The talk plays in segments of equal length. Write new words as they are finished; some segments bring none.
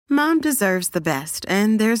Mom deserves the best,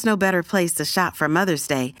 and there's no better place to shop for Mother's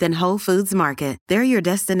Day than Whole Foods Market. They're your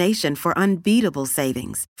destination for unbeatable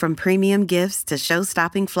savings, from premium gifts to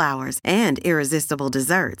show-stopping flowers and irresistible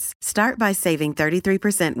desserts. Start by saving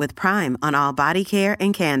 33% with Prime on all body care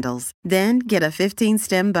and candles. Then get a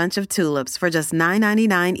 15-stem bunch of tulips for just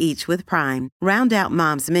 $9.99 each with Prime. Round out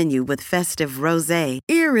Mom's menu with festive rosé,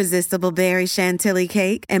 irresistible berry chantilly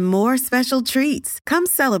cake, and more special treats. Come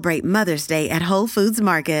celebrate Mother's Day at Whole Foods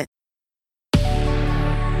Market.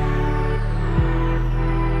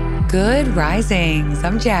 Good risings.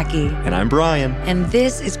 I'm Jackie. And I'm Brian. And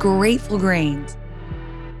this is Grateful Grains.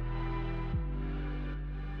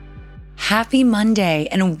 Happy Monday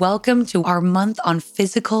and welcome to our month on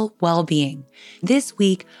physical well-being. This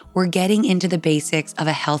week, we're getting into the basics of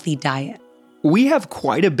a healthy diet. We have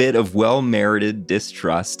quite a bit of well-merited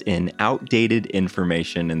distrust in outdated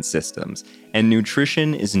information and systems, and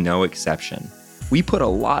nutrition is no exception. We put a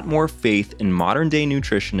lot more faith in modern-day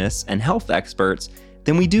nutritionists and health experts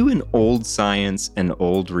than we do in old science and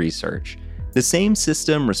old research. The same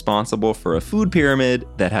system responsible for a food pyramid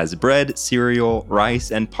that has bread, cereal, rice,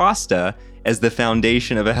 and pasta as the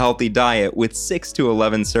foundation of a healthy diet with 6 to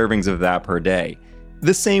 11 servings of that per day.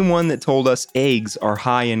 The same one that told us eggs are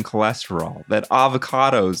high in cholesterol, that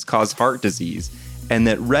avocados cause heart disease, and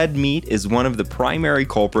that red meat is one of the primary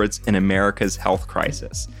culprits in America's health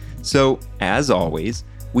crisis. So, as always,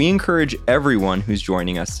 we encourage everyone who's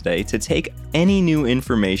joining us today to take any new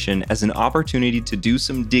information as an opportunity to do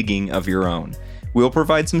some digging of your own. We'll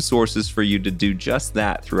provide some sources for you to do just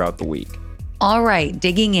that throughout the week. All right,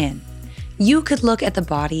 digging in. You could look at the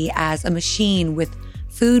body as a machine with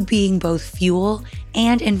food being both fuel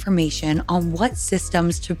and information on what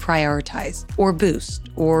systems to prioritize or boost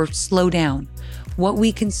or slow down. What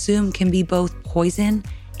we consume can be both poison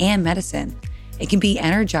and medicine. It can be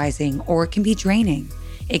energizing or it can be draining.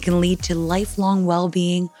 It can lead to lifelong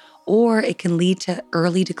well-being, or it can lead to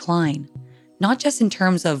early decline, not just in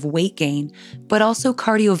terms of weight gain, but also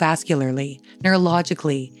cardiovascularly,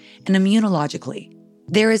 neurologically, and immunologically.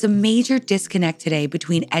 There is a major disconnect today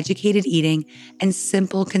between educated eating and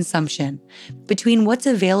simple consumption, between what's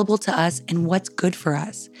available to us and what's good for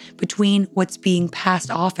us, between what's being passed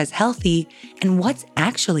off as healthy and what's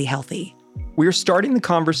actually healthy. We're starting the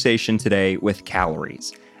conversation today with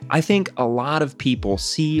calories. I think a lot of people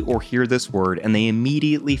see or hear this word and they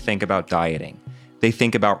immediately think about dieting. They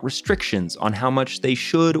think about restrictions on how much they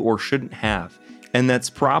should or shouldn't have. And that's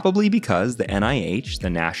probably because the NIH, the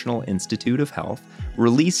National Institute of Health,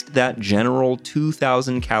 released that general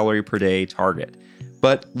 2,000 calorie per day target.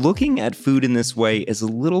 But looking at food in this way is a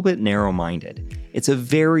little bit narrow-minded. It's a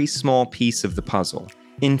very small piece of the puzzle.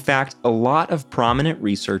 In fact, a lot of prominent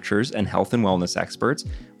researchers and health and wellness experts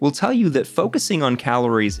will tell you that focusing on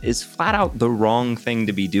calories is flat out the wrong thing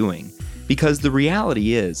to be doing. Because the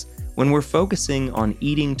reality is, when we're focusing on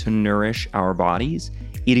eating to nourish our bodies,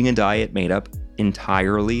 eating a diet made up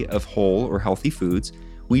entirely of whole or healthy foods,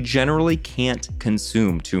 we generally can't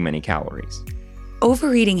consume too many calories.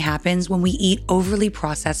 Overeating happens when we eat overly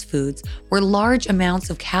processed foods where large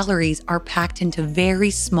amounts of calories are packed into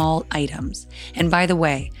very small items. And by the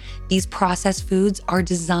way, these processed foods are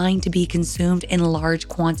designed to be consumed in large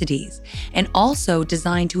quantities and also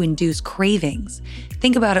designed to induce cravings.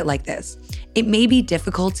 Think about it like this. It may be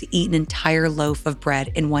difficult to eat an entire loaf of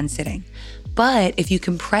bread in one sitting, but if you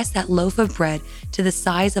compress that loaf of bread to the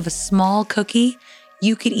size of a small cookie,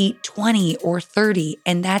 you could eat 20 or 30,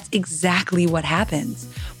 and that's exactly what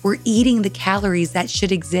happens. We're eating the calories that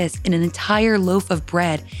should exist in an entire loaf of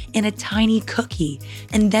bread in a tiny cookie,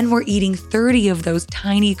 and then we're eating 30 of those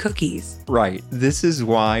tiny cookies. Right. This is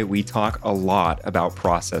why we talk a lot about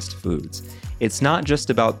processed foods. It's not just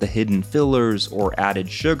about the hidden fillers or added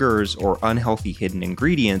sugars or unhealthy hidden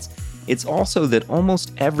ingredients. It's also that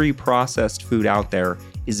almost every processed food out there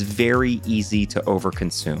is very easy to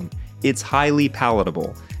overconsume. It's highly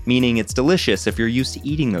palatable, meaning it's delicious if you're used to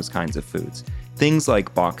eating those kinds of foods. Things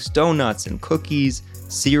like boxed donuts and cookies,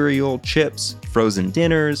 cereal, chips, frozen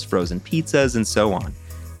dinners, frozen pizzas, and so on.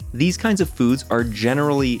 These kinds of foods are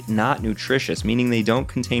generally not nutritious, meaning they don't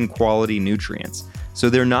contain quality nutrients, so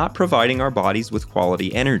they're not providing our bodies with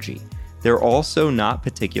quality energy. They're also not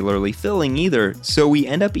particularly filling either, so we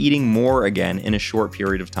end up eating more again in a short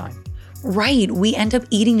period of time. Right, we end up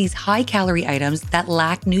eating these high-calorie items that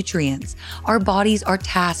lack nutrients. Our bodies are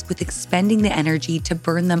tasked with expending the energy to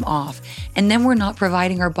burn them off, and then we're not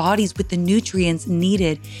providing our bodies with the nutrients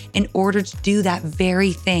needed in order to do that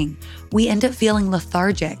very thing. We end up feeling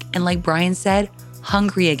lethargic and, like Brian said,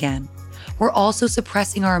 hungry again. We're also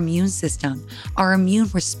suppressing our immune system, our immune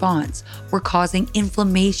response. We're causing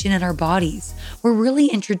inflammation in our bodies. We're really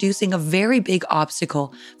introducing a very big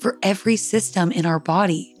obstacle for every system in our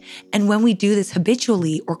body. And when we do this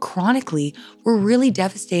habitually or chronically, we're really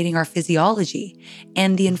devastating our physiology.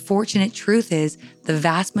 And the unfortunate truth is, the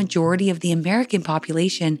vast majority of the American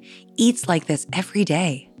population eats like this every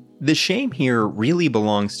day. The shame here really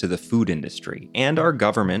belongs to the food industry and our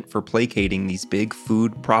government for placating these big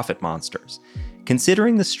food profit monsters.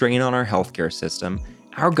 Considering the strain on our healthcare system,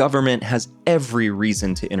 our government has every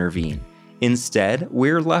reason to intervene. Instead,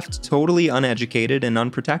 we're left totally uneducated and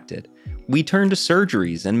unprotected. We turn to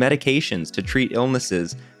surgeries and medications to treat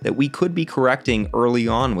illnesses that we could be correcting early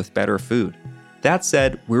on with better food. That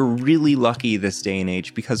said, we're really lucky this day and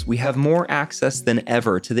age because we have more access than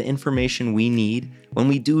ever to the information we need when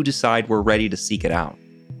we do decide we're ready to seek it out.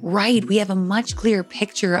 Right, we have a much clearer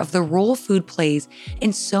picture of the role food plays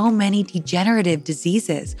in so many degenerative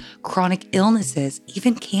diseases, chronic illnesses,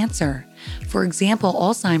 even cancer. For example,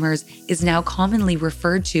 Alzheimer's is now commonly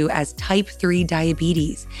referred to as type 3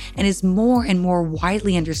 diabetes and is more and more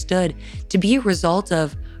widely understood to be a result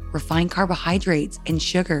of refined carbohydrates and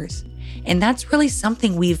sugars. And that's really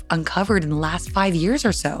something we've uncovered in the last 5 years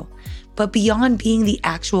or so. But beyond being the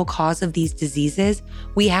actual cause of these diseases,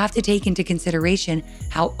 we have to take into consideration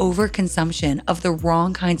how overconsumption of the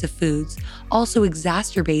wrong kinds of foods also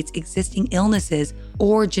exacerbates existing illnesses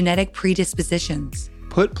or genetic predispositions.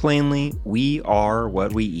 Put plainly, we are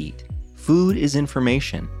what we eat. Food is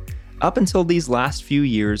information. Up until these last few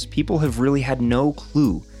years, people have really had no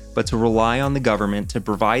clue but to rely on the government to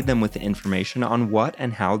provide them with the information on what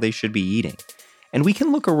and how they should be eating. And we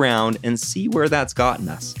can look around and see where that's gotten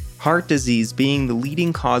us. Heart disease being the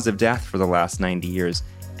leading cause of death for the last 90 years,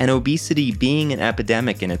 and obesity being an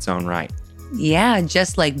epidemic in its own right. Yeah,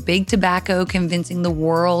 just like big tobacco convincing the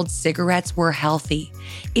world cigarettes were healthy.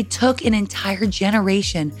 It took an entire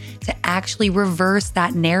generation to actually reverse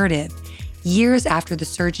that narrative, years after the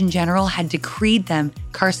Surgeon General had decreed them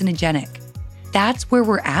carcinogenic. That's where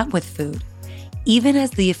we're at with food. Even as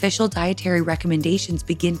the official dietary recommendations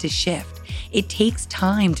begin to shift, it takes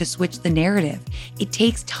time to switch the narrative. It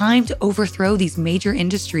takes time to overthrow these major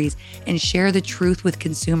industries and share the truth with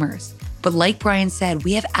consumers. But like Brian said,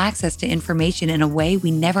 we have access to information in a way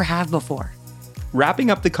we never have before. Wrapping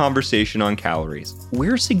up the conversation on calories,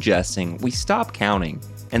 we're suggesting we stop counting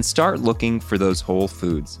and start looking for those whole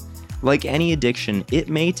foods. Like any addiction, it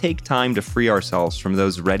may take time to free ourselves from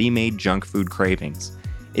those ready-made junk food cravings.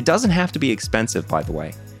 It doesn't have to be expensive, by the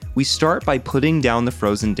way. We start by putting down the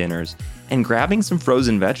frozen dinners and grabbing some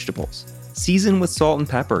frozen vegetables. Season with salt and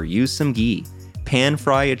pepper, use some ghee. Pan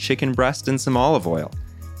fry a chicken breast in some olive oil.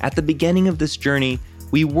 At the beginning of this journey,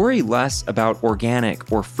 we worry less about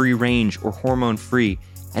organic or free range or hormone-free,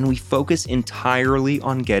 and we focus entirely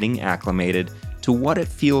on getting acclimated to what it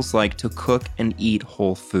feels like to cook and eat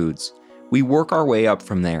whole foods. We work our way up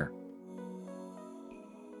from there.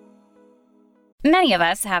 Many of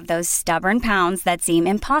us have those stubborn pounds that seem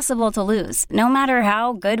impossible to lose, no matter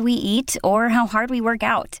how good we eat or how hard we work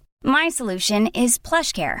out. My solution is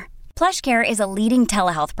PlushCare. PlushCare is a leading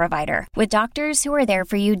telehealth provider with doctors who are there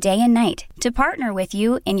for you day and night to partner with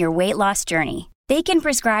you in your weight loss journey. They can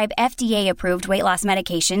prescribe FDA-approved weight loss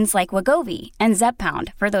medications like Wegovy and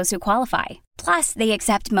Zepbound for those who qualify. Plus, they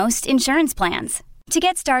accept most insurance plans. To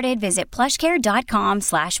get started, visit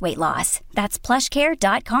plushcare.com/weightloss. That's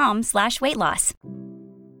plushcare.com/weightloss.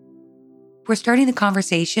 We're starting the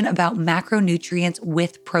conversation about macronutrients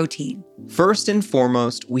with protein. First and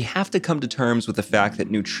foremost, we have to come to terms with the fact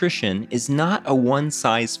that nutrition is not a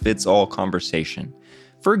one-size-fits-all conversation.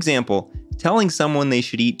 For example, telling someone they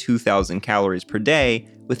should eat 2,000 calories per day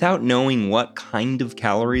without knowing what kind of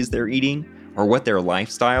calories they're eating or what their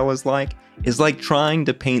lifestyle is like trying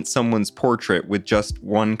to paint someone's portrait with just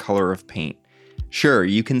one color of paint. Sure,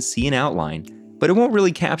 you can see an outline, but it won't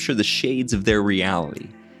really capture the shades of their reality.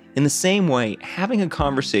 In the same way, having a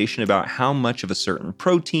conversation about how much of a certain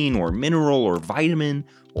protein or mineral or vitamin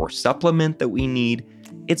or supplement that we need,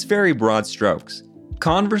 it's very broad strokes.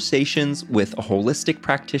 Conversations with a holistic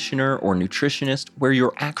practitioner or nutritionist where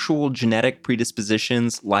your actual genetic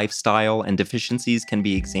predispositions, lifestyle, and deficiencies can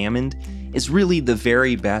be examined is really the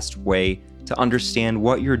very best way to understand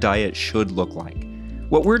what your diet should look like.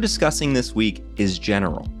 What we're discussing this week is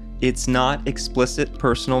general. It's not explicit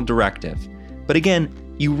personal directive. But again,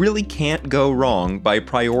 you really can't go wrong by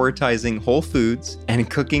prioritizing whole foods and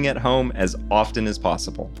cooking at home as often as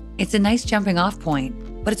possible. It's a nice jumping off point,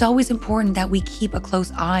 but it's always important that we keep a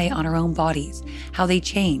close eye on our own bodies, how they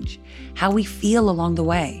change, how we feel along the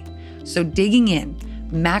way. So digging in,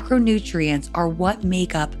 Macronutrients are what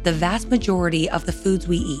make up the vast majority of the foods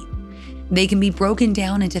we eat. They can be broken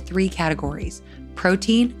down into 3 categories: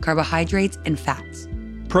 protein, carbohydrates, and fats.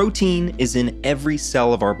 Protein is in every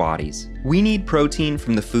cell of our bodies. We need protein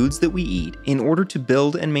from the foods that we eat in order to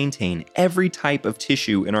build and maintain every type of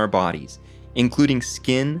tissue in our bodies, including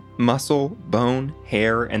skin, muscle, bone,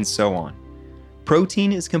 hair, and so on.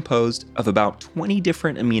 Protein is composed of about 20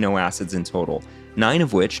 different amino acids in total, 9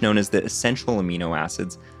 of which, known as the essential amino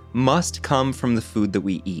acids, must come from the food that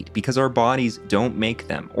we eat because our bodies don't make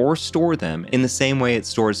them or store them in the same way it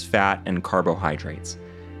stores fat and carbohydrates.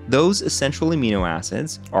 Those essential amino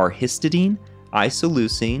acids are histidine,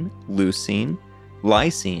 isoleucine, leucine,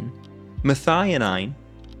 lysine, methionine,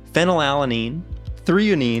 phenylalanine,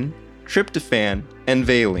 threonine, tryptophan, and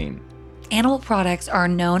valine. Animal products are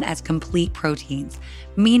known as complete proteins,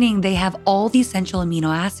 meaning they have all the essential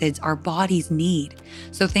amino acids our bodies need.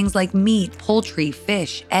 So things like meat, poultry,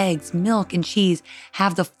 fish, eggs, milk, and cheese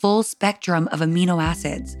have the full spectrum of amino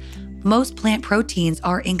acids. Most plant proteins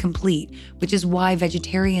are incomplete, which is why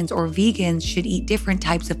vegetarians or vegans should eat different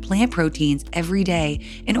types of plant proteins every day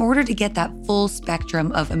in order to get that full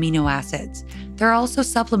spectrum of amino acids. There are also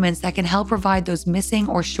supplements that can help provide those missing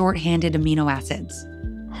or short-handed amino acids.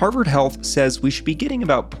 Harvard Health says we should be getting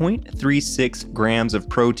about 0.36 grams of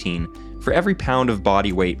protein for every pound of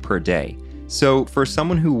body weight per day. So for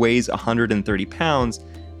someone who weighs 130 pounds,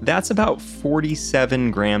 that's about 47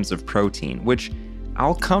 grams of protein, which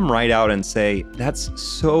I'll come right out and say that's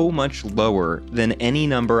so much lower than any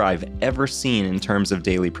number I've ever seen in terms of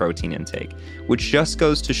daily protein intake, which just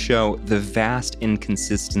goes to show the vast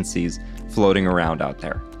inconsistencies floating around out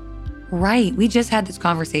there. Right, we just had this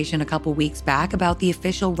conversation a couple weeks back about the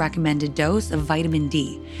official recommended dose of vitamin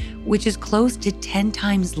D, which is close to 10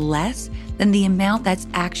 times less than the amount that's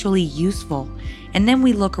actually useful. And then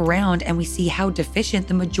we look around and we see how deficient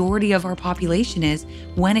the majority of our population is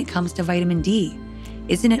when it comes to vitamin D.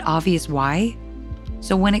 Isn't it obvious why?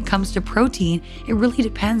 So when it comes to protein, it really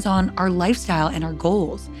depends on our lifestyle and our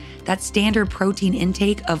goals. That standard protein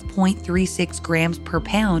intake of 0.36 grams per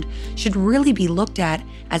pound should really be looked at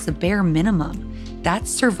as a bare minimum. That's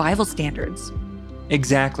survival standards.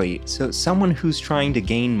 Exactly. So someone who's trying to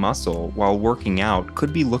gain muscle while working out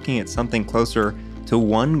could be looking at something closer to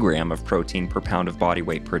 1 gram of protein per pound of body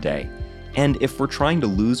weight per day. And if we're trying to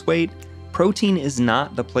lose weight, protein is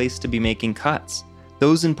not the place to be making cuts.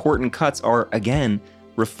 Those important cuts are, again,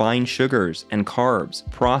 refined sugars and carbs,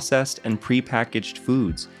 processed and prepackaged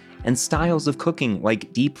foods, and styles of cooking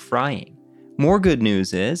like deep frying. More good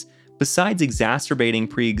news is, besides exacerbating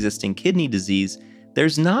pre-existing kidney disease,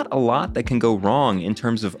 there's not a lot that can go wrong in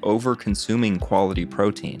terms of over-consuming quality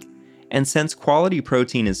protein. And since quality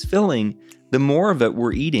protein is filling, the more of it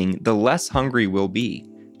we're eating, the less hungry we'll be,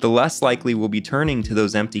 the less likely we'll be turning to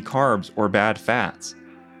those empty carbs or bad fats.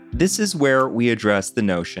 This is where we address the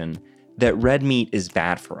notion that red meat is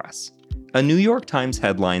bad for us. A New York Times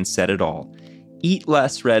headline said it all. "Eat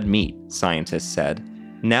less red meat," scientists said.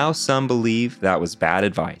 Now some believe that was bad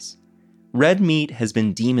advice. Red meat has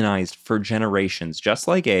been demonized for generations, just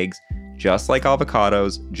like eggs, just like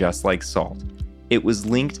avocados, just like salt. It was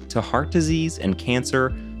linked to heart disease and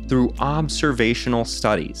cancer through observational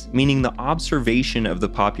studies, meaning the observation of the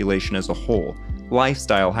population as a whole,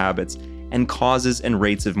 lifestyle habits, and causes and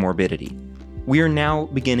rates of morbidity. We are now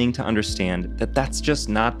beginning to understand that that's just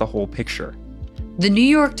not the whole picture. The New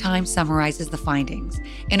York Times summarizes the findings.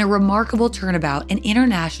 In a remarkable turnabout, an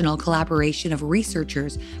international collaboration of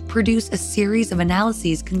researchers produced a series of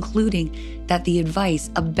analyses concluding that the advice,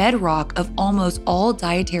 a bedrock of almost all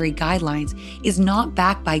dietary guidelines, is not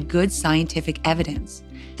backed by good scientific evidence.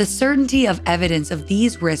 The certainty of evidence of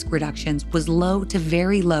these risk reductions was low to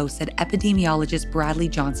very low, said epidemiologist Bradley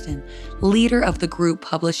Johnston, leader of the group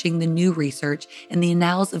publishing the new research in the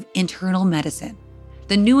Annals of Internal Medicine.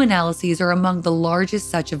 The new analyses are among the largest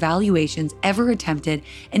such evaluations ever attempted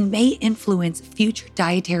and may influence future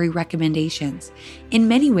dietary recommendations. In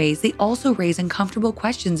many ways, they also raise uncomfortable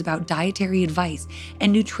questions about dietary advice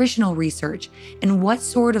and nutritional research and what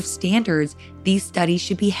sort of standards these studies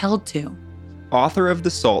should be held to. Author of The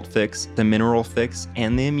Salt Fix, The Mineral Fix,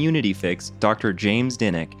 and The Immunity Fix, Dr. James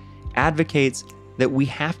Dinnick, advocates that we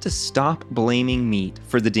have to stop blaming meat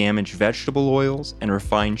for the damage vegetable oils and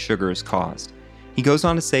refined sugars caused. He goes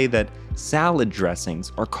on to say that salad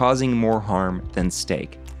dressings are causing more harm than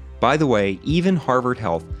steak. By the way, even Harvard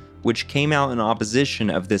Health, which came out in opposition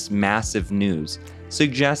of this massive news,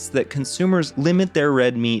 suggests that consumers limit their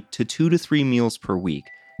red meat to 2 to 3 meals per week,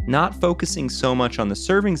 not focusing so much on the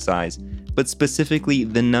serving size, but specifically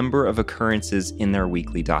the number of occurrences in their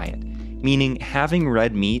weekly diet. meaning having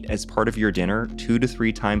red meat as part of your dinner 2 to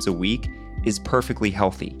 3 times a week is perfectly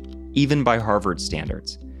healthy, even by Harvard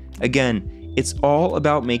standards. Again, it's all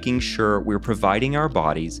about making sure we're providing our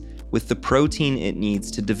bodies with the protein it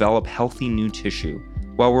needs to develop healthy new tissue,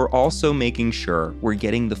 while we're also making sure we're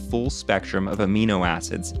getting the full spectrum of amino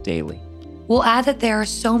acids daily. We'll add that there are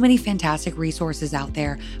so many fantastic resources out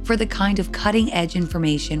there for the kind of cutting-edge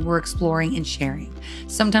information we're exploring and sharing.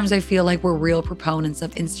 Sometimes I feel like we're real proponents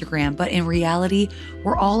of Instagram, but in reality,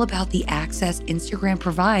 we're all about the access Instagram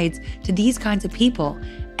provides to these kinds of people,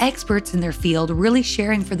 experts in their field really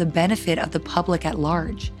sharing for the benefit of the public at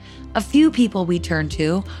large. A few people we turn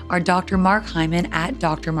to are Dr. Mark Hyman at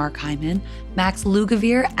Dr. Mark Hyman, Max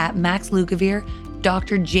Lugavere at Max Lugavere,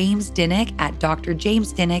 Dr. James Dinnick at Dr.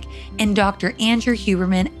 James Dinnick, and Dr. Andrew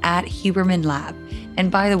Huberman at Huberman Lab.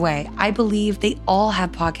 And by the way, I believe they all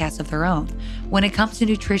have podcasts of their own. When it comes to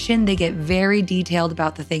nutrition, they get very detailed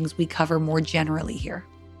about the things we cover more generally here.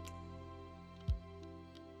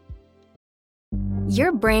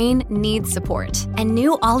 Your brain needs support, and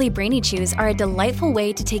new Ollie Brainy Chews are a delightful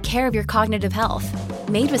way to take care of your cognitive health.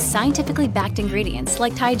 Made with scientifically backed ingredients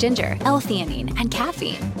like Thai ginger, L-theanine, and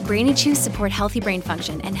caffeine, Brainy Chews support healthy brain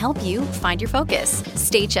function and help you find your focus,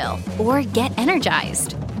 stay chill, or get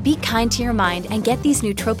energized. Be kind to your mind and get these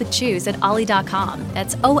nootropic chews at ollie.com.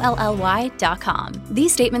 That's OLLY.com.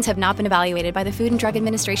 These statements have not been evaluated by the Food and Drug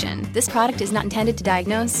Administration. This product is not intended to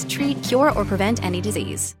diagnose, treat, cure, or prevent any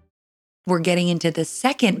disease. We're getting into the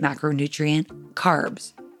second macronutrient,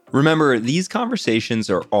 carbs. Remember, these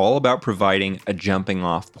conversations are all about providing a jumping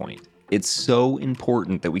off point. It's so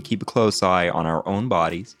important that we keep a close eye on our own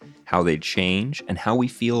bodies, how they change, and how we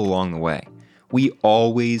feel along the way. We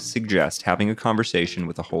always suggest having a conversation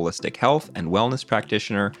with a holistic health and wellness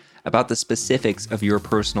practitioner about the specifics of your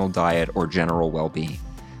personal diet or general well-being.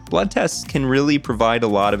 Blood tests can really provide a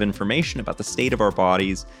lot of information about the state of our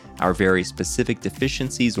bodies, our very specific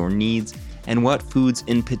deficiencies or needs, and what foods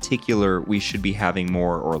in particular we should be having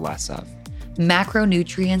more or less of.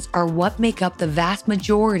 Macronutrients are what make up the vast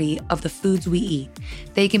majority of the foods we eat.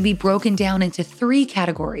 They can be broken down into 3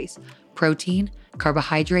 categories: protein,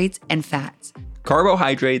 carbohydrates, and fats.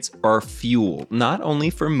 Carbohydrates are fuel, not only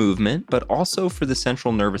for movement, but also for the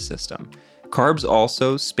central nervous system. Carbs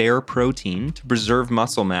also spare protein to preserve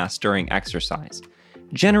muscle mass during exercise.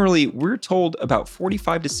 Generally, we're told about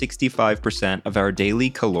 45 to 65% of our daily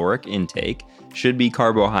caloric intake should be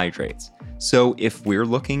carbohydrates. So if we're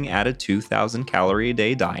looking at a 2,000 calorie a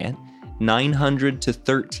day diet, 900 to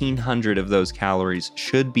 1,300 of those calories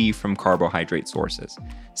should be from carbohydrate sources.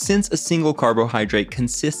 Since a single carbohydrate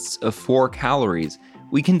consists of 4 calories,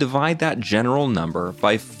 we can divide that general number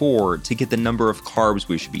by 4 to get the number of carbs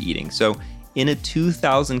we should be eating. So in a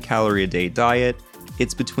 2,000 calorie a day diet,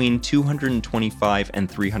 it's between 225 and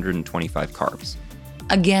 325 carbs.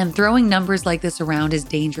 Again, throwing numbers like this around is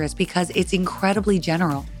dangerous because it's incredibly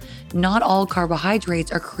general. Not all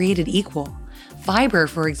carbohydrates are created equal. Fiber,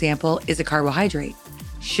 for example, is a carbohydrate.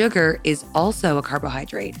 Sugar is also a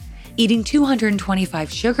carbohydrate. Eating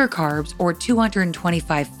 225 sugar carbs or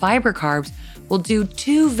 225 fiber carbs will do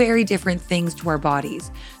 2 very different things to our bodies.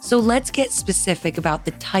 So let's get specific about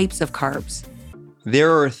the types of carbs.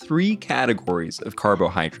 There are 3 categories of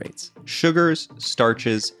carbohydrates: sugars,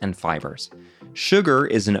 starches, and fibers. Sugar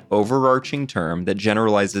is an overarching term that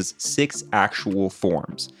generalizes 6 actual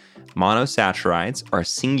forms. Monosaccharides are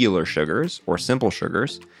singular sugars or simple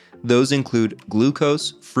sugars. Those include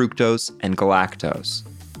glucose, fructose, and galactose.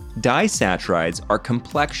 Disaccharides are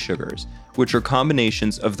complex sugars, which are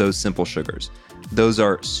combinations of those simple sugars. Those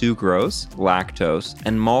are sucrose, lactose,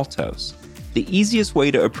 and maltose. The easiest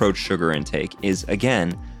way to approach sugar intake is,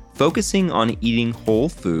 again, focusing on eating whole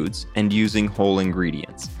foods and using whole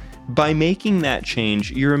ingredients. By making that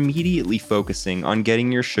change, you're immediately focusing on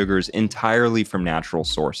getting your sugars entirely from natural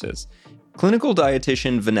sources. Clinical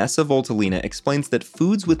dietitian Vanessa Voltolina explains that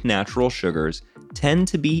foods with natural sugars tend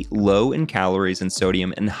to be low in calories and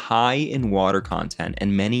sodium and high in water content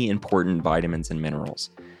and many important vitamins and minerals.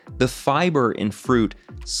 The fiber in fruit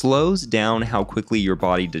slows down how quickly your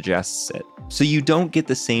body digests it, so you don't get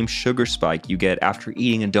the same sugar spike you get after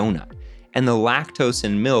eating a donut. And the lactose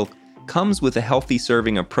in milk comes with a healthy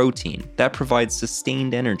serving of protein that provides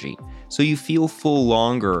sustained energy, so you feel full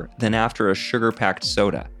longer than after a sugar-packed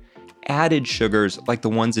soda. Added sugars, like the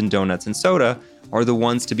ones in donuts and soda, are the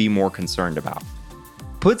ones to be more concerned about.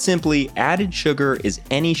 Put simply, added sugar is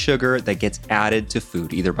any sugar that gets added to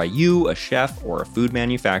food, either by you, a chef, or a food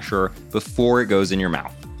manufacturer, before it goes in your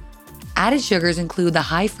mouth. Added sugars include the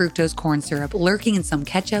high fructose corn syrup lurking in some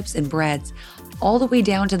ketchups and breads, all the way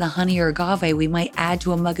down to the honey or agave we might add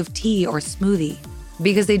to a mug of tea or smoothie.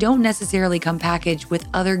 because they don't necessarily come packaged with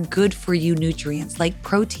other good-for-you nutrients like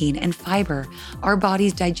protein and fiber. Our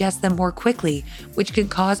bodies digest them more quickly, which can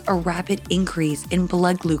cause a rapid increase in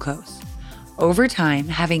blood glucose. Over time,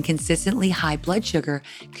 having consistently high blood sugar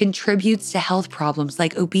contributes to health problems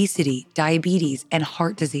like obesity, diabetes, and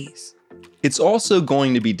heart disease. It's also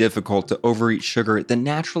going to be difficult to overeat sugar that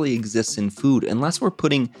naturally exists in food unless we're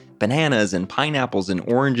putting bananas and pineapples and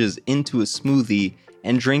oranges into a smoothie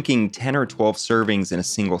and drinking 10 or 12 servings in a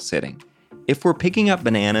single sitting. If we're picking up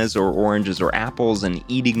bananas or oranges or apples and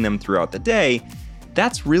eating them throughout the day,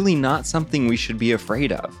 that's really not something we should be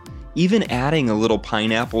afraid of. Even adding a little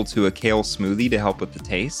pineapple to a kale smoothie to help with the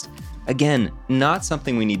taste, again, not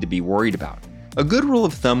something we need to be worried about. A good rule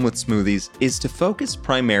of thumb with smoothies is to focus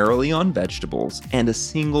primarily on vegetables and a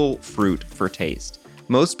single fruit for taste.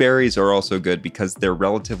 Most berries are also good because they're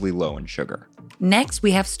relatively low in sugar. Next,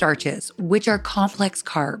 we have starches, which are complex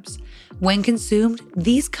carbs. When consumed,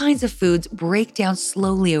 these kinds of foods break down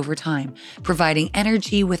slowly over time, providing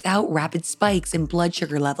energy without rapid spikes in blood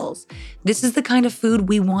sugar levels. This is the kind of food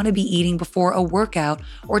we want to be eating before a workout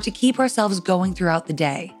or to keep ourselves going throughout the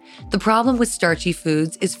day. The problem with starchy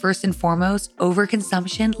foods is, first and foremost,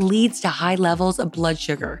 overconsumption leads to high levels of blood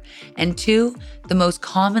sugar. And two, the most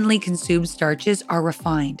commonly consumed starches are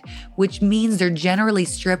refined, which means they're generally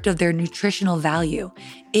stripped of their nutritional value.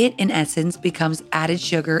 It, in essence, becomes added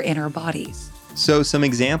sugar in our bodies. So some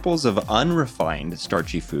examples of unrefined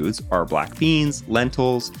starchy foods are black beans,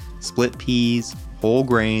 lentils, split peas, whole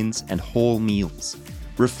grains, and whole meals.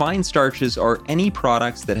 Refined starches are any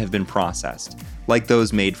products that have been processed, like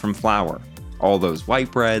those made from flour. All those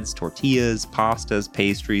white breads, tortillas, pastas,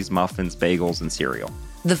 pastries, muffins, bagels, and cereal.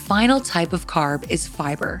 The final type of carb is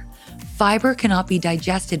fiber. Fiber cannot be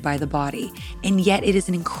digested by the body, and yet it is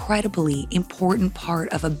an incredibly important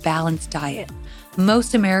part of a balanced diet.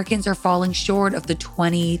 Most Americans are falling short of the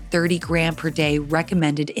 20-30 gram per day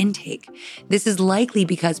recommended intake. This is likely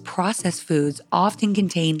because processed foods often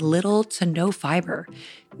contain little to no fiber.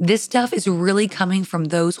 This stuff is really coming from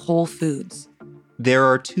those whole foods. There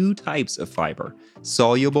are two types of fiber,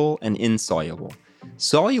 soluble and insoluble.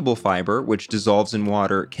 Soluble fiber, which dissolves in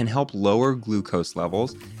water, can help lower glucose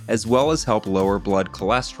levels as well as help lower blood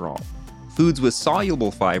cholesterol. Foods with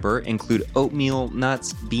soluble fiber include oatmeal,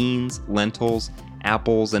 nuts, beans, lentils,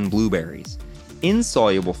 apples, and blueberries.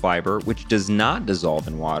 Insoluble fiber, which does not dissolve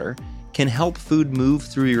in water, can help food move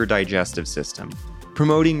through your digestive system,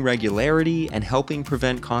 promoting regularity and helping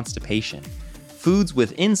prevent constipation. Foods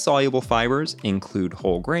with insoluble fibers include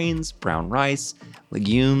whole grains, brown rice,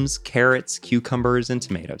 legumes, carrots, cucumbers, and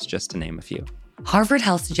tomatoes, just to name a few. Harvard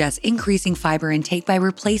Health suggests increasing fiber intake by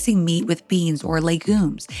replacing meat with beans or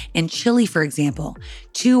legumes, and chili, for example,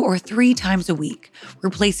 2 or 3 times a week,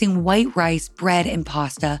 replacing white rice, bread, and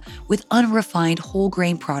pasta with unrefined whole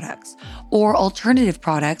grain products, or alternative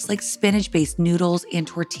products like spinach-based noodles and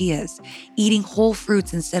tortillas, eating whole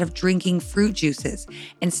fruits instead of drinking fruit juices,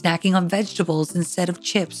 and snacking on vegetables instead of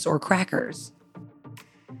chips or crackers.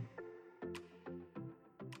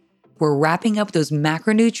 We're wrapping up those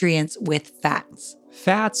macronutrients with fats.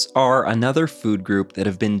 Fats are another food group that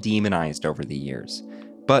have been demonized over the years.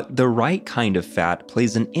 But the right kind of fat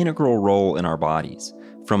plays an integral role in our bodies,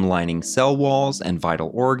 from lining cell walls and vital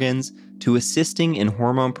organs, to assisting in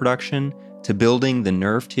hormone production, to building the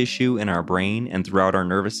nerve tissue in our brain and throughout our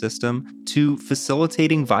nervous system, to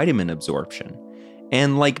facilitating vitamin absorption.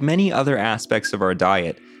 And like many other aspects of our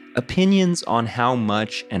diet, opinions on how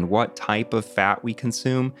much and what type of fat we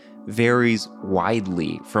consume varies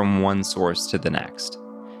widely from one source to the next.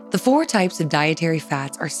 The 4 types of dietary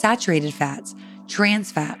fats are saturated fats,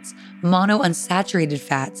 trans fats, monounsaturated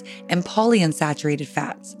fats, and polyunsaturated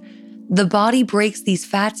fats. The body breaks these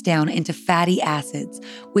fats down into fatty acids,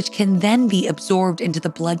 which can then be absorbed into the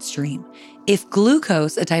bloodstream. If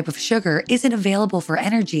glucose, a type of sugar, isn't available for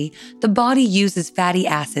energy, the body uses fatty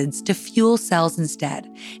acids to fuel cells instead.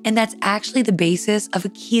 And that's actually the basis of a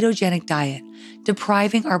ketogenic diet,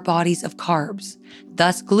 depriving our bodies of carbs,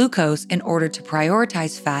 thus glucose, in order to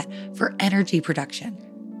prioritize fat for energy production.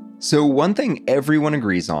 So one thing everyone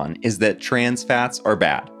agrees on is that trans fats are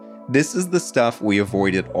bad. This is the stuff we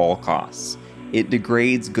avoid at all costs. It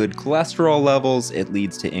degrades good cholesterol levels, it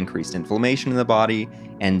leads to increased inflammation in the body,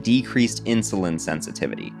 and decreased insulin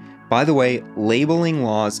sensitivity. By the way, labeling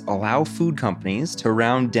laws allow food companies to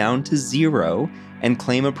round down to 0 and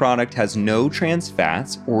claim a product has no trans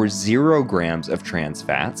fats or 0 grams of trans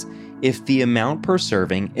fats if the amount per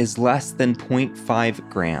serving is less than 0.5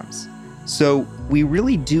 grams. So we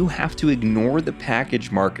really do have to ignore the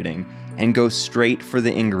package marketing and go straight for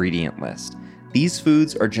the ingredient list. These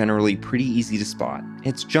foods are generally pretty easy to spot.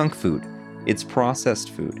 It's junk food. It's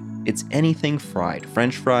processed food. It's anything fried: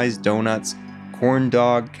 French fries, donuts, corn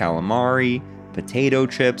dog, calamari, potato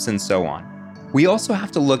chips, and so on. We also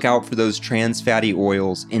have to look out for those trans fatty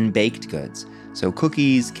oils in baked goods, so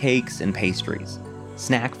cookies, cakes, and pastries.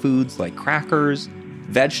 Snack foods like crackers,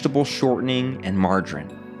 vegetable shortening, and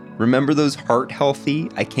margarine. Remember those heart-healthy,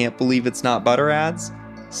 I can't believe it's not butter ads?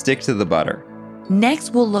 Stick to the butter.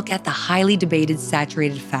 Next, we'll look at the highly debated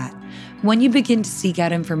saturated fat. When you begin to seek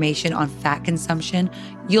out information on fat consumption,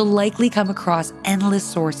 you'll likely come across endless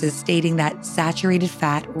sources stating that saturated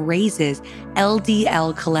fat raises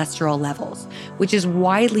LDL cholesterol levels, which is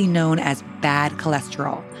widely known as bad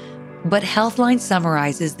cholesterol. But Healthline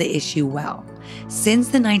summarizes the issue well. Since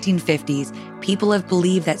the 1950s, people have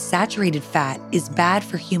believed that saturated fat is bad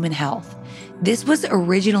for human health. This was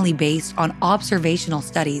originally based on observational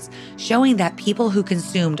studies showing that people who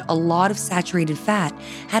consumed a lot of saturated fat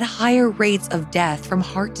had higher rates of death from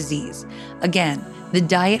heart disease. Again, the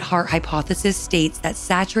diet heart hypothesis states that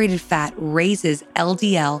saturated fat raises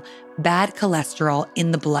LDL, bad cholesterol,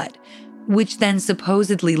 in the blood, which then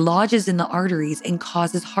supposedly lodges in the arteries and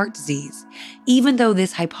causes heart disease. Even though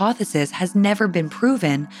this hypothesis has never been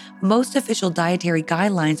proven, most official dietary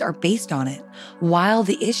guidelines are based on it. While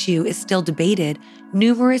the issue is still debated,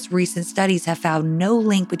 numerous recent studies have found no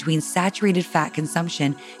link between saturated fat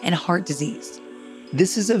consumption and heart disease.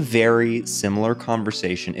 This is a very similar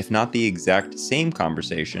conversation, if not the exact same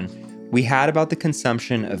conversation, we had about the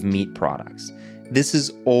consumption of meat products. This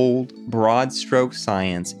is old, broad-stroke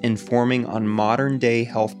science informing on modern-day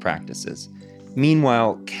health practices.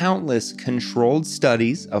 Meanwhile, countless controlled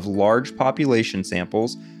studies of large population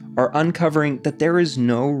samples are uncovering that there is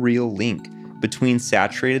no real link between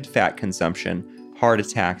saturated fat consumption, heart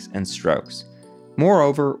attacks, and strokes.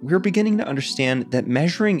 Moreover, we're beginning to understand that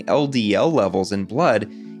measuring LDL levels in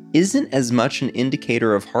blood isn't as much an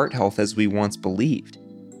indicator of heart health as we once believed.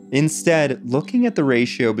 Instead, looking at the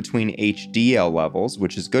ratio between HDL levels,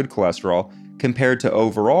 which is good cholesterol, compared to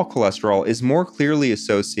overall cholesterol is more clearly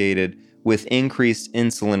associated with increased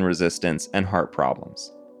insulin resistance and heart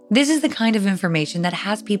problems. This is the kind of information that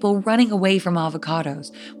has people running away from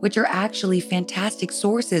avocados, which are actually fantastic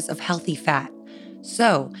sources of healthy fat.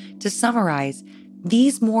 So, to summarize,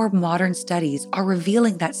 these more modern studies are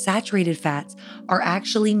revealing that saturated fats are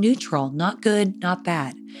actually neutral, not good, not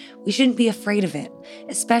bad. We shouldn't be afraid of it,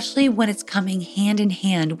 especially when it's coming hand in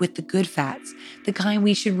hand with the good fats, the kind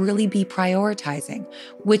we should really be prioritizing,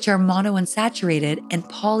 which are monounsaturated and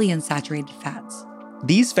polyunsaturated fats.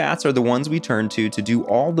 These fats are the ones we turn to do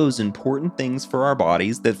all those important things for our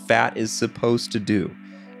bodies that fat is supposed to do.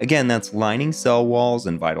 Again, that's lining cell walls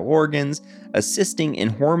and vital organs, assisting in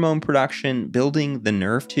hormone production, building the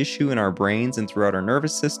nerve tissue in our brains and throughout our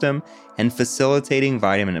nervous system, and facilitating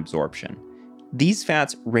vitamin absorption. These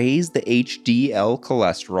fats raise the HDL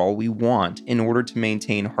cholesterol we want in order to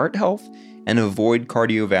maintain heart health and avoid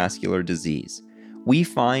cardiovascular disease. We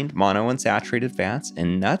find monounsaturated fats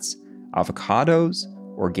in nuts, avocados,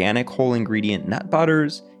 organic whole ingredient nut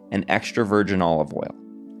butters, and extra virgin olive oil.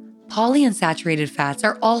 Polyunsaturated fats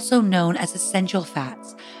are also known as essential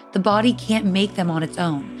fats. The body can't make them on its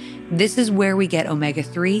own. This is where we get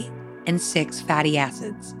omega-3 and 6 fatty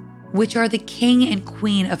acids, which are the king and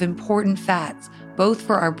queen of important fats, both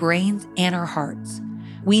for our brains and our hearts.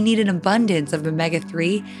 We need an abundance of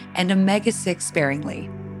omega-3 and omega-6 sparingly.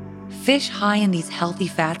 Fish high in these healthy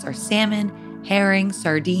fats are salmon, herring,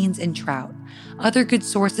 sardines, and trout. Other good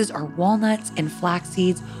sources are walnuts and flax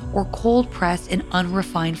seeds or cold-pressed and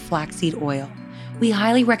unrefined flaxseed oil. We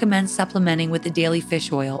highly recommend supplementing with the daily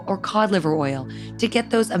fish oil or cod liver oil to get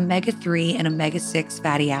those omega-3 and omega-6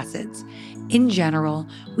 fatty acids. In general,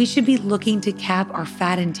 we should be looking to cap our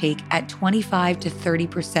fat intake at 25 to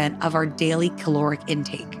 30% of our daily caloric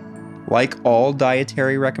intake. Like all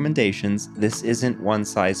dietary recommendations, this isn't one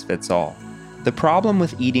size fits all. The problem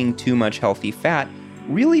with eating too much healthy fat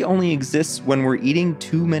really only exists when we're eating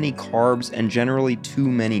too many carbs and generally too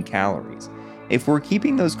many calories. If we're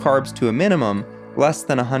keeping those carbs to a minimum, less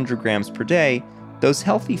than 100 grams per day, those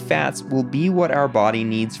healthy fats will be what our body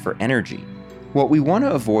needs for energy. What we want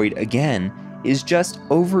to avoid, again, is just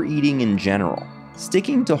overeating in general.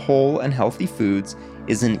 Sticking to whole and healthy foods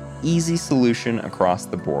is an easy solution across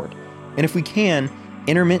the board. And if we can,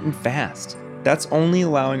 intermittent fast. That's only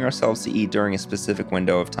allowing ourselves to eat during a specific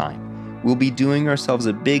window of time. We'll be doing ourselves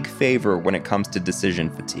a big favor when it comes to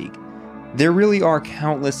decision fatigue. There really are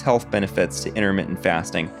countless health benefits to intermittent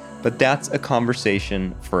fasting, but that's a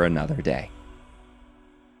conversation for another day.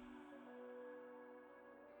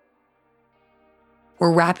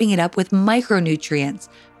 We're wrapping it up with micronutrients.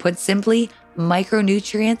 Put simply,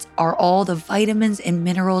 Micronutrients are all the vitamins and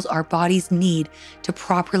minerals our bodies need to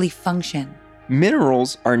properly function.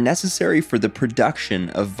 Minerals are necessary for the production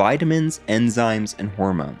of vitamins, enzymes, and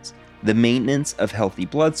hormones, the maintenance of healthy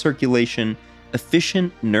blood circulation,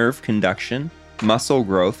 efficient nerve conduction, muscle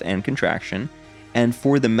growth and contraction, and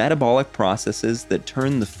for the metabolic processes that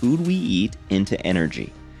turn the food we eat into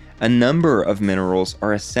energy. A number of minerals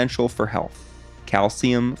are essential for health: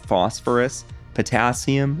 calcium, phosphorus,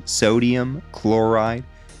 potassium, sodium, chloride,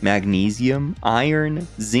 magnesium, iron,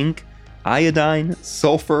 zinc, iodine,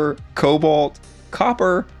 sulfur, cobalt,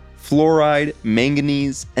 copper, fluoride,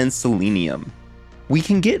 manganese, and selenium. We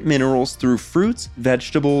can get minerals through fruits,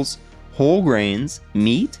 vegetables, whole grains,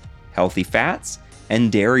 meat, healthy fats, and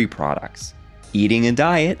dairy products. Eating a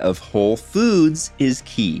diet of whole foods is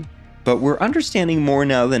key, but we're understanding more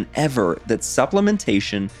now than ever that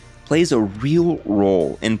supplementation plays a real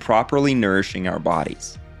role in properly nourishing our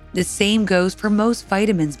bodies. The same goes for most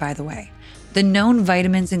vitamins, by the way. The known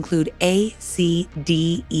vitamins include A, C,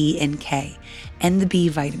 D, E, and K, and the B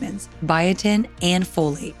vitamins, biotin, and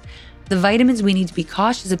folate. The vitamins we need to be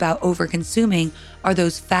cautious about overconsuming are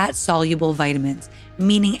those fat-soluble vitamins,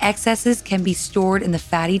 meaning excesses can be stored in the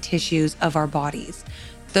fatty tissues of our bodies.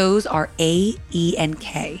 Those are A, E, and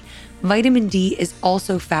K. Vitamin D is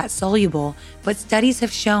also fat-soluble, but studies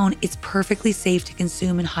have shown it's perfectly safe to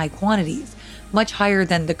consume in high quantities, much higher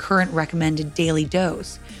than the current recommended daily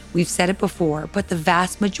dose. We've said it before, but the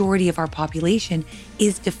vast majority of our population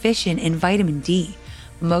is deficient in vitamin D.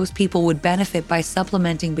 Most people would benefit by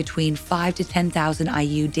supplementing between 5 to 10,000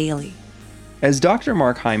 IU daily. As Dr.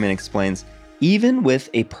 Mark Hyman explains, even with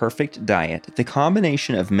a perfect diet, the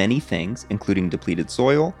combination of many things, including depleted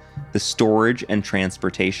soil, the storage and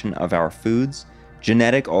transportation of our foods,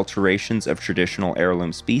 genetic alterations of traditional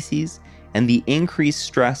heirloom species, and the increased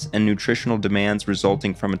stress and nutritional demands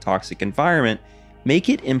resulting from a toxic environment, make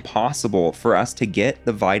it impossible for us to get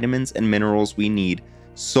the vitamins and minerals we need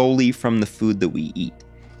solely from the food that we eat.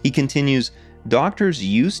 He continues, doctors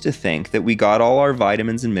used to think that we got all our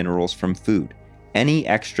vitamins and minerals from food. Any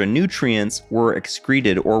extra nutrients were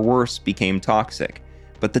excreted or worse, became toxic.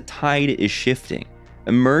 But the tide is shifting.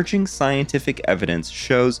 Emerging scientific evidence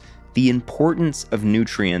shows the importance of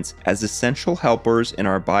nutrients as essential helpers in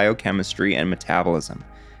our biochemistry and metabolism.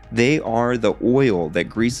 They are the oil that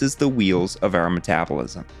greases the wheels of our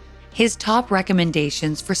metabolism. His top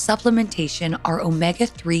recommendations for supplementation are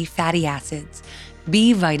omega-3 fatty acids,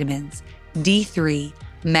 B vitamins, D3,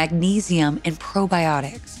 magnesium, and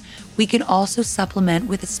probiotics. We can also supplement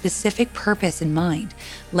with a specific purpose in mind,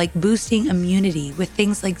 like boosting immunity with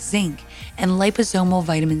things like zinc and liposomal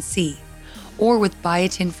vitamin C, or with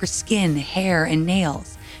biotin for skin, hair, and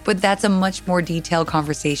nails. But that's a much more detailed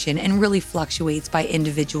conversation and really fluctuates by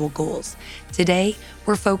individual goals. Today,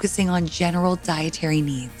 we're focusing on general dietary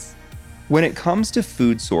needs. When it comes to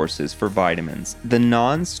food sources for vitamins, the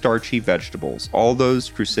non-starchy vegetables, all those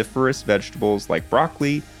cruciferous vegetables like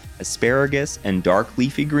broccoli, asparagus, and dark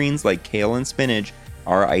leafy greens like kale and spinach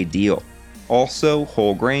are ideal. Also,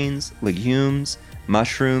 whole grains, legumes,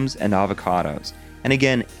 mushrooms, and avocados. And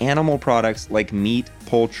again, animal products like meat,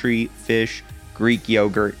 poultry, fish, Greek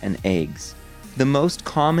yogurt, and eggs. The most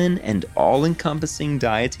common and all-encompassing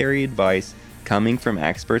dietary advice coming from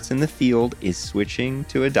experts in the field is switching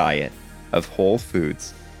to a diet of whole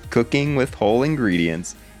foods, cooking with whole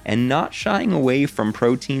ingredients, and not shying away from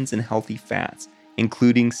proteins and healthy fats,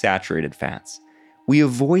 including saturated fats. We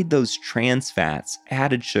avoid those trans fats,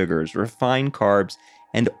 added sugars, refined carbs,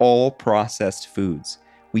 and all processed foods.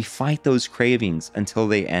 We fight those cravings until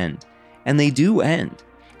they end. And they do end.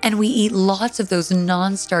 And we eat lots of those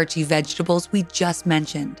non-starchy vegetables we just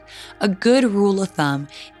mentioned. A good rule of thumb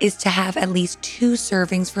is to have at least 2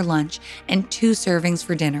 servings for lunch and 2 servings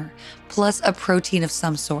for dinner, plus a protein of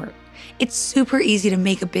some sort. It's super easy to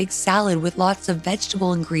make a big salad with lots of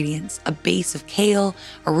vegetable ingredients, a base of kale,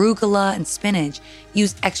 arugula, and spinach.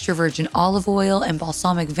 Use extra virgin olive oil and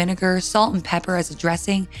balsamic vinegar, salt and pepper as a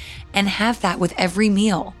dressing, and have that with every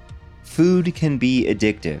meal. Food can be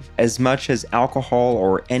addictive, as much as alcohol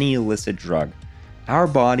or any illicit drug. Our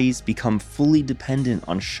bodies become fully dependent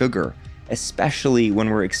on sugar, especially when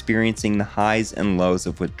we're experiencing the highs and lows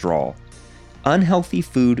of withdrawal. Unhealthy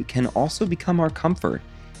food can also become our comfort.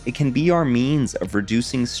 It can be our means of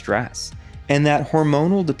reducing stress, and that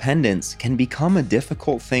hormonal dependence can become a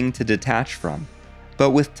difficult thing to detach from. But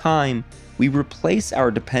with time, we replace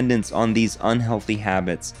our dependence on these unhealthy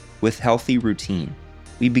habits with healthy routine.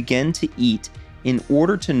 We begin to eat in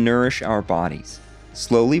order to nourish our bodies.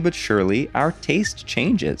 Slowly but surely, our taste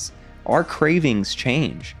changes. Our cravings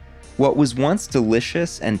change. What was once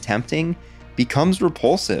delicious and tempting becomes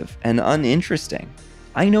repulsive and uninteresting.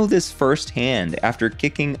 I know this firsthand after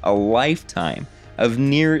kicking a lifetime of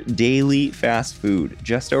near daily fast food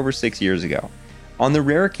just over 6 years ago. On the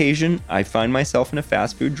rare occasion I find myself in a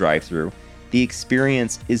fast food drive-thru, the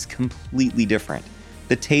experience is completely different.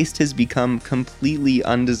 The taste has become completely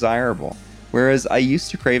undesirable, whereas I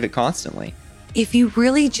used to crave it constantly. If you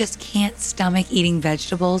really just can't stomach eating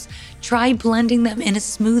vegetables, try blending them in a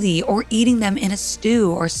smoothie or eating them in a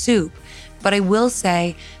stew or soup. But I will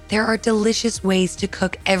say, there are delicious ways to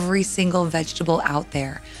cook every single vegetable out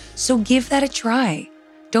there, so give that a try.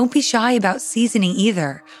 Don't be shy about seasoning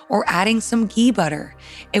either, or adding some ghee butter.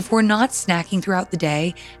 If we're not snacking throughout the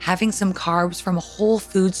day, having some carbs from a whole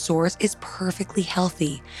food source is perfectly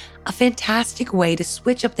healthy. A fantastic way to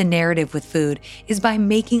switch up the narrative with food is by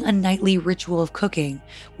making a nightly ritual of cooking.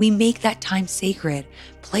 We make that time sacred.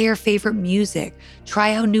 Play our favorite music,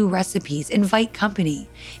 try out new recipes, invite company.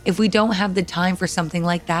 If we don't have the time for something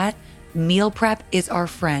like that, meal prep is our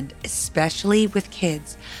friend, especially with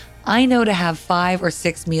kids. I know to have 5 or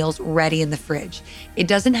 6 meals ready in the fridge. It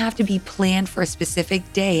doesn't have to be planned for a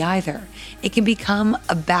specific day either. It can become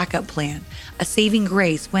a backup plan, a saving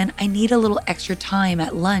grace when I need a little extra time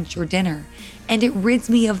at lunch or dinner. And it rids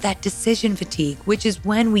me of that decision fatigue, which is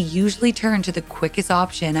when we usually turn to the quickest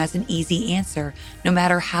option as an easy answer, no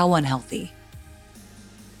matter how unhealthy.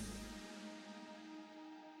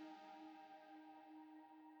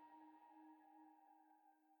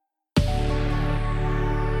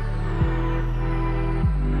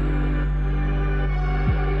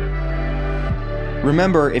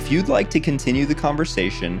 Remember, if you'd like to continue the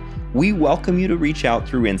conversation, we welcome you to reach out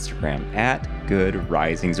through Instagram at Good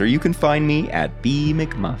Risings, or you can find me at B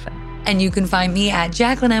McMuffin. And you can find me at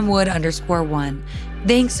JacquelineMWood_1.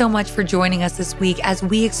 Thanks so much for joining us this week as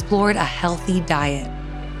we explored a healthy diet.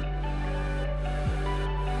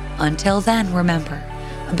 Until then, remember,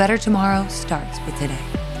 a better tomorrow starts with today.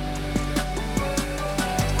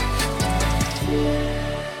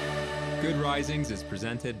 Good Risings is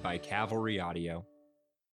presented by Cavalry Audio.